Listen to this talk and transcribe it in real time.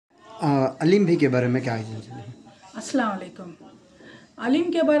अलीम भी के बारे में क्या है? अस्सलाम वालेकुम।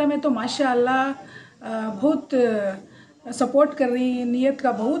 अलीम के बारे में तो माशाअल्लाह बहुत सपोर्ट कर रही, नीयत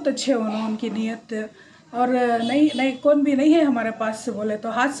का बहुत अच्छे उन्होंने उनकी नीयत। और नहीं नहीं कौन भी नहीं है हमारे पास से बोले तो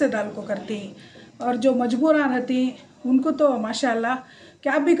हाथ से दाल को करती। और जो मजबूरान रहती उनको तो माशाअल्लाह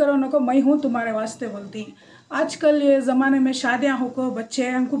क्या भी करो उनको मैं हूँ तुम्हारे वास्ते बोलती। आजकल ये ज़माने में शादियाँ हो को बच्चे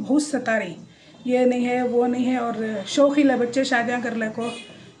हमको बहुत सता रही, ये नहीं है वो नहीं है, और शौकीले बच्चे शादियाँ कर ले को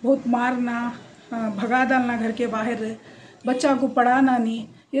बहुत मारना, भगा डालना घर के बाहर, बच्चा को पढ़ाना नहीं,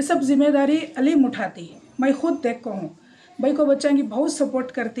 ये सब जिम्मेदारी अलीम उठाती। मैं खुद देख को हूँ, भाई को बच्चा की बहुत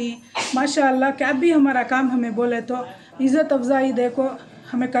सपोर्ट करती माशाअल्लाह। क्या भी हमारा काम हमें बोले तो इज़्ज़त अफजाई देखो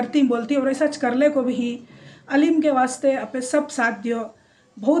हमें करती बोलती, और ऐसा कर ले को भी ही अलीम के वास्ते अपने सब साथ दियो,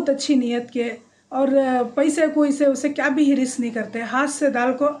 बहुत अच्छी नीयत के। और पैसे को इसे उसे क्या भी हिरिस नहीं करते, हाथ से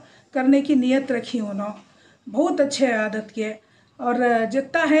दाल को करने की नीयत रखी उन्होंने, बहुत अच्छे आदत के। और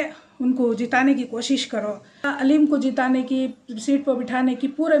जितना है उनको जिताने की कोशिश करो। अलीम को जिताने की, सीट पर बिठाने की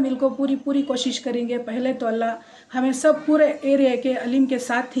पूरे मिल को पूरी कोशिश करेंगे। पहले तो अल्लाह हमें सब पूरे एरिया के अलीम के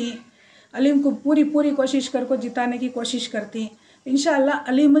साथ ही अलीम को पूरी कोशिश कर जिताने की कोशिश करती। इंशाअल्लाह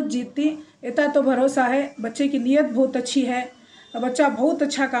अलीम जीतती, इतना तो भरोसा है। बच्चे की नीयत बहुत अच्छी है, बच्चा बहुत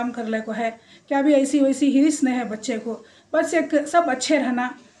अच्छा काम कर ले को है, क्या भी ऐसी वैसी हिरिस नहीं है बच्चे को। बस एक सब अच्छे रहना,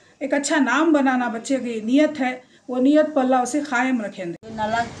 एक अच्छा नाम बनाना बच्चे की नीयत है, वो नीयत पर अल्लाह उसे कायम रखेंगे।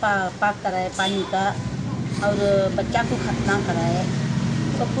 नाला पाक कराए पानी का, और बच्चा को खतना कराए,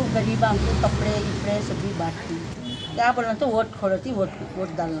 सबको गरीबों को कपड़े कपड़े सभी बांटती। क्या बोलना तो वोट खोलती,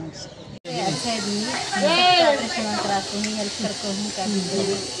 वोट डालना। अच्छे भी ऑपरेशन कराते हैं, हेल्प करते हैं, क्या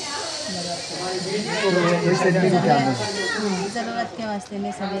ज़रूरत के वास्ते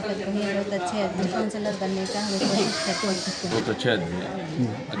में सभी करते हैं। बहुत अच्छे काउंसलर बनने का हमें कोशिश करते हैं। बहुत अच्छे आदमी है,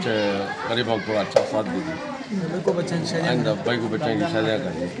 अच्छे गरीबों को अच्छा साथ देती, भाई को बच्चा की शादियाँ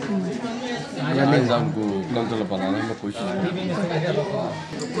करें, को काउंसलर बनाने में कोशिश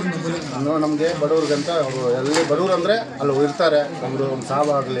ನಮಗೆ ಬಡವ್ರಿಗಂತ ಅವರು ಎಲ್ಲಿ ಬಡವ್ರು ಅಂದರೆ ಅಲ್ಲಿ ಇರ್ತಾರೆ. ನಮ್ಮದು ಒಂದು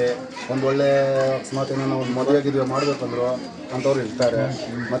ಸಾವಾಗಲಿ, ಒಂದು ಒಳ್ಳೆ ಅಕಸ್ಮಾತ್ ಏನೋ ಒಂದು ಮದುವೆ ಗಿದುವೆ ಮಾಡಬೇಕಂದ್ರು ಅಂಥವ್ರು ಇರ್ತಾರೆ.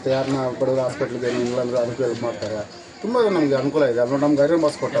 ಮತ್ತು ಯಾರನ್ನ ಬಡವ್ರು ಹಾಸ್ಪಿಟ್ಲಿಗೆ ಏನೋ ಇಲ್ಲಾಂದ್ರೆ ಅದಕ್ಕೆ ಹೆಲ್ಪ್ ಮಾಡ್ತಾರೆ. ತುಂಬ ನಮಗೆ ಅನುಕೂಲ ಇದೆ. ಅದು ನಮ್ಗೆ ಐರನ್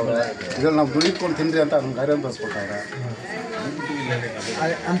ಬಸ್ ಕೊಟ್ಟವ್ರೆ, ಇದ್ರಲ್ಲಿ ನಾವು ದುಡಿದ್ಕೊಂಡು ತಿಂದ್ರಿ ಅಂತ ನಮ್ಗೆ ಐರನ್ ಬಸ್ ಕೊಟ್ಟವ್ರೆ.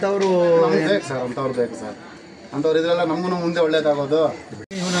 ಅಂಥವರು ಬೇಕು ಸರ್, ಅಂಥವ್ರು ಬೇಕು ಸರ್. ಅಂಥವ್ರು ಇದರೆಲ್ಲ ನಮಗೂ ಮುಂದೆ ಒಳ್ಳೇದಾಗೋದು.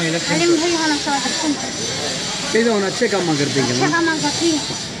 अच्छे काम करते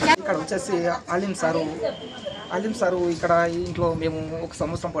ఇక్కడ వచ్చేసి అలీం సారు ఇక్కడ ఇంట్లో మేము ఒక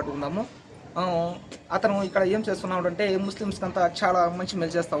సంవత్సరం పాటు ఉన్నాము. అతను ఇక్కడ ఏం చేస్తున్నాడు అంటే ముస్లిమ్స్కి అంతా చాలా మంచి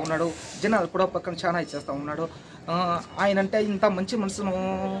మేలు చేస్తూ ఉన్నాడు, జనాలు కూడా పక్కన చాలా ఇచ్చేస్తూ ఉన్నాడు. ఆయన అంటే ఇంత మంచి మనసును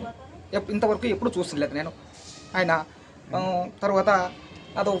ఇంతవరకు ఎప్పుడు చూసలేదు నేను. ఆయన తర్వాత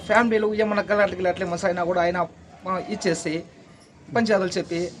అదో ఫ్యామిలీలు ఏమన్నా గలాట్లే మనసు అయినా కూడా ఆయన ఇచ్చేసి పంచాయతీలు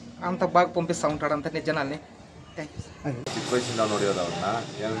చెప్పి అంత బాగా పంపిస్తూ ఉంటాడు అంతనే జనాల్ని. ಚಿಕ್ಕ ವಯಸ್ಸಿಂದ ನೋಡಿರೋದು ಅವ್ರನ್ನ.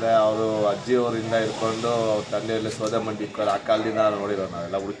 ಏನಂದರೆ ಅವರು ಅಜ್ಜಿಯವರಿಂದ ಹಿಡ್ಕೊಂಡು ಅವ್ರ ತಂದೆಯಲ್ಲಿ ಸೋದೆ ಮಂಡಿ ಇಟ್ಕೊಂಡು ಆ ಕಾಲದಿಂದ ನೋಡಿರೋದು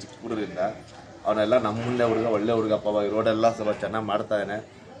ನಾವೆಲ್ಲ ಚಿಕ್ಕ ಹುಡುಗರಿಂದ. ಅವನ್ನೆಲ್ಲ ನಮ್ಮ ಮುಂದೆ ಹುಡುಗ ಒಳ್ಳೆ ಹುಡುಗ, ಪಾಪ ಈ ರೋಡೆಲ್ಲ ಸ್ವಲ್ಪ ಚೆನ್ನಾಗಿ ಮಾಡ್ತಾಯಿದ್ದಾನೆ.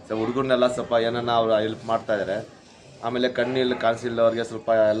 ಸೊ ಹುಡುಗರನ್ನೆಲ್ಲ ಸ್ವಲ್ಪ ಏನನ್ನ ಅವ್ರು ಹೆಲ್ಪ್ ಮಾಡ್ತಾಯಿದ್ದಾರೆ. ಆಮೇಲೆ ಕಣ್ಣಿಲ್ಲಿ ಕಾಣಿಸಿಲ್ಲದವ್ರಿಗೆ ಸ್ವಲ್ಪ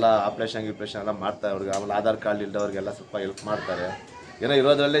ಎಲ್ಲ ಆಪ್ರೇಷನ್ ಎಲ್ಲ ಮಾಡ್ತಾರೆ ಹುಡುಗ. ಆಮೇಲೆ ಆಧಾರ್ ಕಾರ್ಡ್ ಇಲ್ಲದವ್ರಿಗೆಲ್ಲ ಸ್ವಲ್ಪ ಹೆಲ್ಪ್ ಮಾಡ್ತಾರೆ. ಏನೋ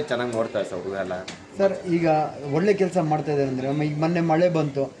ಇರೋದ್ರಲ್ಲೇ ಚೆನ್ನಾಗಿ ನೋಡ್ತಾರೆ ಸರ್ ಹುಡುಗ ಎಲ್ಲ. ಸರ್ ಈಗ ಒಳ್ಳೆ ಕೆಲಸ ಮಾಡ್ತಾ ಇದ್ದಾರೆ ಅಂದರೆ ಈಗ ಮೊನ್ನೆ ಮಳೆ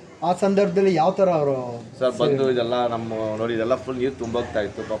ಬಂತು, ಆ ಸಂದರ್ಭದಲ್ಲಿ ಯಾವ ಥರ ಅವರು ಸರ್ ಬಂದು ಇದೆಲ್ಲ ನಮ್ಮ ನೋಡಿ ಇದೆಲ್ಲ ಫುಲ್ ನೀರು ತುಂಬೋಗ್ತಾ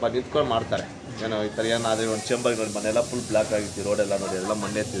ಇತ್ತು, ಪಾಪ ನಿಂತ್ಕೊಂಡು ಮಾಡ್ತಾರೆ. ಏನೋ ಈ ಥರ ಏನಾದರೆ ಒಂದು ಚೇಂಬರ್ ನೋಡಿ ಮನೆಯೆಲ್ಲ ಫುಲ್ ಬ್ಲಾಕ್ ಆಗಿತ್ತು, ರೋಡೆಲ್ಲ ನೋಡಿ ಎಲ್ಲ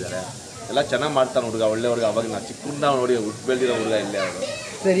ಮಣ್ಣೆ ಎತ್ತಿದ್ದಾರೆ. ಎಲ್ಲ ಚೆನ್ನಾಗಿ ಮಾಡ್ತಾನೆ ಹುಡುಗ, ಒಳ್ಳೆ ಹುಡುಗ. ಅವಾಗ ನಾವು ಚಿಕ್ಕದಿಂದ ನೋಡಿ ಹುಟ್ಟು ಬೆಳೆದಿರೋ ಹುಡುಗ ಇಲ್ಲೇ ಅವರು.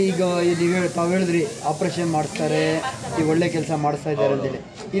 ಸರಿ ಈಗ ನೀವು ತಾವು ಹೇಳಿದ್ರಿ ಆಪ್ರೇಷನ್ ಮಾಡಿಸ್ತಾರೆ, ಈ ಒಳ್ಳೆ ಕೆಲಸ ಮಾಡಿಸ್ತಾ ಇದ್ದಾರೆ ಅಂತೇಳಿ,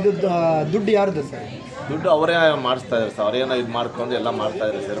 ಇದು ದುಡ್ಡು ಯಾರ್ದು ಸರ್? ದುಡ್ಡು ಅವರೇ ಮಾಡಿಸ್ತಾ ಇದ್ದಾರೆ ಸರ್. ಅವರೇನೋ ಇದು ಮಾಡ್ಕೊಂಡು ಎಲ್ಲ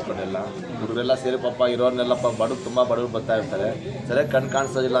ಮಾಡ್ತಾಯಿದ್ದಾರೆ ಸೇರ್ಕೊಂಡೆಲ್ಲ. ಹುಡುಗರೆಲ್ಲ ಸೇರಿ ಪಾಪ ಇರೋರ್ನೆಲ್ಲ ಬಡವ್ರು ತುಂಬ ಬಡವ್ರು ಬರ್ತಾ ಇರ್ತಾರೆ. ಸರಿಯಾಗಿ ಕಣ್ಣು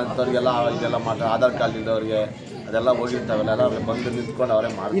ಕಾಣಿಸೋದಿಲ್ಲ ಅಂಥವ್ರಿಗೆಲ್ಲ ಇದೆಲ್ಲ ಮಾಡ್ತಾರೆ. ಆಧಾರ್ ಕಾರ್ಡ್ ಇದ್ದವ್ರಿಗೆ ಅದೆಲ್ಲ ಹೋಗಿರ್ತಾವಲ್ಲ, ಎಲ್ಲ ಬಂದು ನಿಂತ್ಕೊಂಡು ಅವರೇ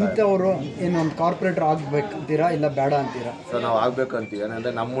ಮಾಡ್ತಾರೆ. ಇಂಥವರು ಏನೊಂದು ಕಾರ್ಪೊರೇಟರ್ ಆಗ್ಬೇಕಂತೀರಾ ಇಲ್ಲ ಬೇಡ ಅಂತೀರಾ? ಸರ್ ನಾವು ಆಗಬೇಕು ಅಂತೀವಿ.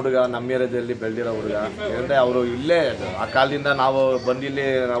 ಏನಂದರೆ ನಮ್ಮ ಹುಡುಗ ನಮ್ಮ ಏರಿಯಾದಲ್ಲಿ ಬೆಳೆದಿರೋ ಹುಡುಗ. ಏನಂದರೆ ಅವರು ಇಲ್ಲೇ ಆ ಕಾಲದಿಂದ ನಾವು ಬಂದಿಲ್ಲಿ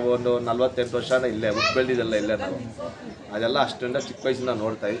ನಾವು ಒಂದು 48 ವರ್ಷ ಇಲ್ಲೇ ಹುಟ್ಟು ಬೆಳೆದಿದ್ದೆಲ್ಲ ಇಲ್ಲೇ ನಾವು. ಅದೆಲ್ಲ ಅಷ್ಟರಿಂದ ಚಿಕ್ಕ ವಯಸ್ಸಿಂದ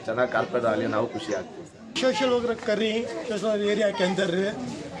ನೋಡ್ತಾ ಇದ್ವಿ. ಚೆನ್ನಾಗಿ ಕಾರ್ಪೊರೇಟರ್ ಆಗಲಿ ನಾವು ಖುಷಿ ಆಗ್ತೀವಿ. सोशल वगैरह कर रही, सोशल एरिया के अंदर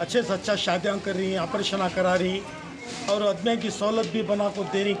अच्छे से अच्छा शादियाँ कर रही, ऑपरेशन करा रही, और आदमी की सहूलत भी बना को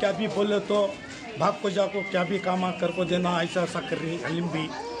दे रही। क्या भी बोले तो भाग को जाको क्या भी काम कर को देना, ऐसा ऐसा कर रही। अलीम भी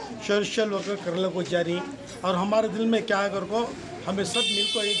सोशल वर्कर करने को जा रही। और हमारे दिल में क्या कर को हमें सब मिल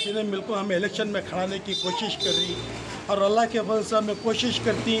को एक दिन मिल को हमें इलेक्शन में खड़ाने की कोशिश कर रही। और अल्लाह के फजल से हमें कोशिश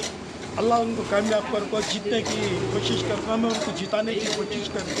करती, अल्लाह उनको कामयाब कर को जीतने की कोशिश करता, हमें उनको जिताने की कोशिश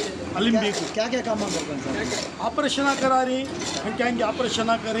करती। अलीम भी को क्या क्या काम करते हैं सर? ऑपरेशन करा रही, हम कहेंगे ऑपरेशन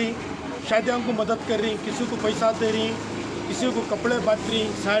करी, शादियों को मदद कर रही, किसी को पैसा दे रही, किसी को कपड़े बांट रही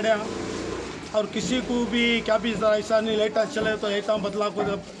साड़ियाँ, और किसी को भी क्या भी ऐसा नहीं लाइटा चले तो लाइटा बदला को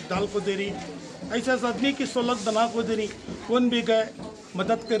डाल को दे रही, ऐसा आदमी की सहूलत बना को दे रही। कौन भी गए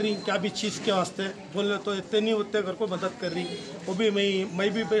मदद कर रही, क्या भी चीज़ के वास्ते बोले तो इतने नहीं उतने घर को मदद कर रही। वो भी मैं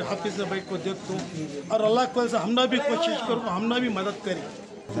भी भाई हाफिज भाई को देखता हूँ, और अल्लाह को से हमने भी कोशिश करूँ, हमने भी मदद करी।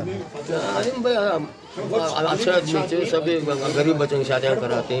 अलीम भाई अच्छा आदमी थे, सभी गरीब बच्चों की शादियाँ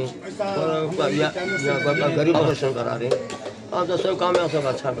कराते हैं और गरीब ऑपरेशन करा रहे हैं। अब तो सब काम है, सब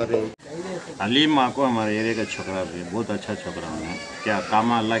अच्छा कर रहे हैं। अलीम माँ को हमारे एरिया का छोकरा भी बहुत अच्छा छोकरा है। क्या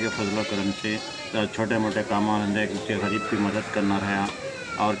काम अल्लाह के फजल करम से छोटे मोटे काम धंधे उसके गरीब की मदद करना रहा,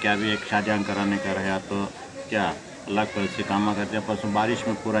 और क्या भी एक शादियाँ कराने का रहा, तो क्या अल्लाह के से काम करते हैं। परसों बारिश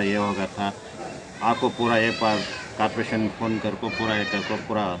में पूरा ये हो गया था, आपको पूरा एक बार कॉर्पोरेशन फ़ोन करको पूरा एक करको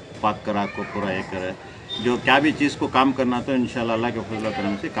पूरा पाक करा को पूरा एक करे, जो क्या भी चीज़ को काम करना तो इंशाल्लाह अल्लाह के फजल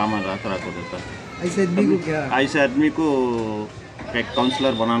करम से काम रात को देता। ऐसे आदमी को क्या, ऐसे आदमी को एक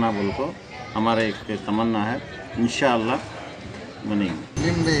काउंसलर बनाना बोल को हमारा एक तमन्ना है, इंशाअल्लाह बनेंगे।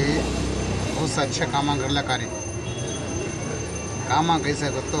 अलीम भी बहुत से अच्छे काम करला कार्य काम कैसे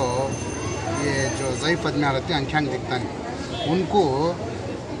तो ये जो ज़ईफ़ आदमी रहते हैं, आँखें दिखता नहीं, उनको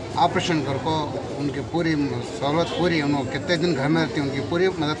ऑपरेशन कर को उनकी पूरी सहूलत पूरी, उनको कितने दिन घर में रहती है उनकी पूरी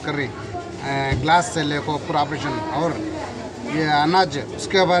मदद कर रही, ग्लास से लेकर पूरा ऑपरेशन। और ये अनाज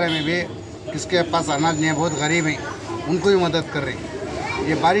उसके बारे में भी, किसके पास अनाज नहीं है, बहुत गरीब है, उनको भी मदद कर रही।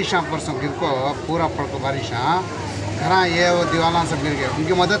 ये बारिश परसों गिर को पूरा पड़ को बारिश घर ये वो दीवाना सब गिर गए,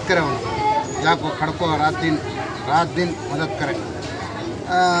 उनकी मदद करें, उनको जाको खड़को रात दिन मदद करें।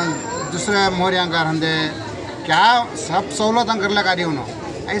 दूसरे मोरियांगार हंदे क्या सब सहूलत कर लगा रही उन्होंने,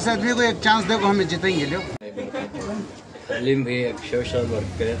 ऐसे आदमी को एक चांस देखो, हमें जीतेंगे। लो अलीम भी एक सोशल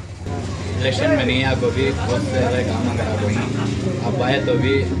वर्कर, इलेक्शन में नहीं आको भी बहुत सारे काम करा कोई, अब आए तो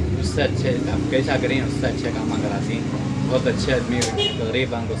भी उससे अच्छे, अब कैसा करें उससे अच्छे काम कराती। बहुत अच्छे आदमी,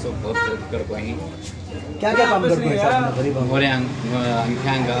 गरीब को सब बहुत हेल्प कर कोई। क्या क्या काम करते हैं गरीब? मोरे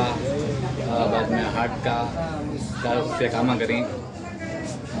आँखें का, बाद में हार्ट का, उससे काम करें।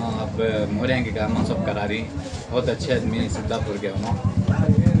 अब मोरे के काम सब करा रही। बहुत अच्छे आदमी सिद्धापुर के उन्होंने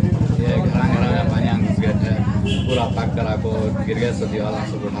ये घर पानी घुस गए थे, पूरा पाक करा को गिर गए सभी वाला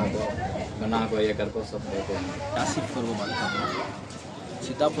सब उठा को बना को ये कर को सब देखो। आसिफ को बात कर रहा हूँ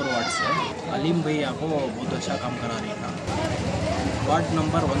सीतापुर वार्ड से। अलीम भैया को बहुत अच्छा काम करा रही था। वार्ड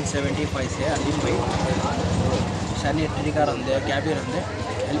नंबर 175 से अलीम भाई सैनिटरी का रंधे, क्या भी रंधे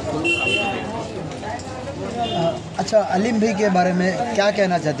हेल्पफुल काम कर रहे हैं। अच्छा, अलीम भाई के बारे में क्या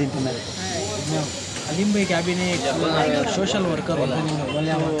कहना चाहती थी मैं? अलीम भाई क्या भी नहीं, सोशल वर्कर होला,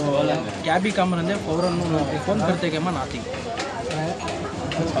 क्या भी काम रहते फ़ौरन फ़ोन करते के मन आती,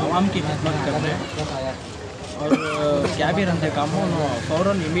 आवाम की खिदमत करते हैं, और क्या भी रहते काम हो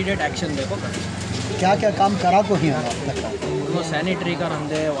फ़ौरन इमीडिएट एक्शन देखो करते। क्या क्या काम करा को ही वो सैनिटरी का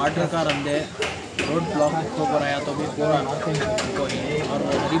रंधे, वाटर का रंधे, रोड ब्लॉक को कराया तो भी पूरा को ही, और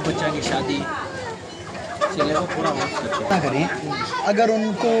गरीब बच्चा की शादी चले को पूरा क्या करें। अगर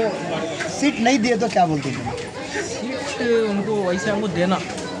उनको सीट नहीं दिए तो क्या बोलती थी? सीट उनको वैसे हमको देना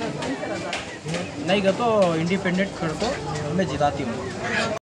नहीं गा तो इंडिपेंडेंट खड़ को मैं जिताती हूँ।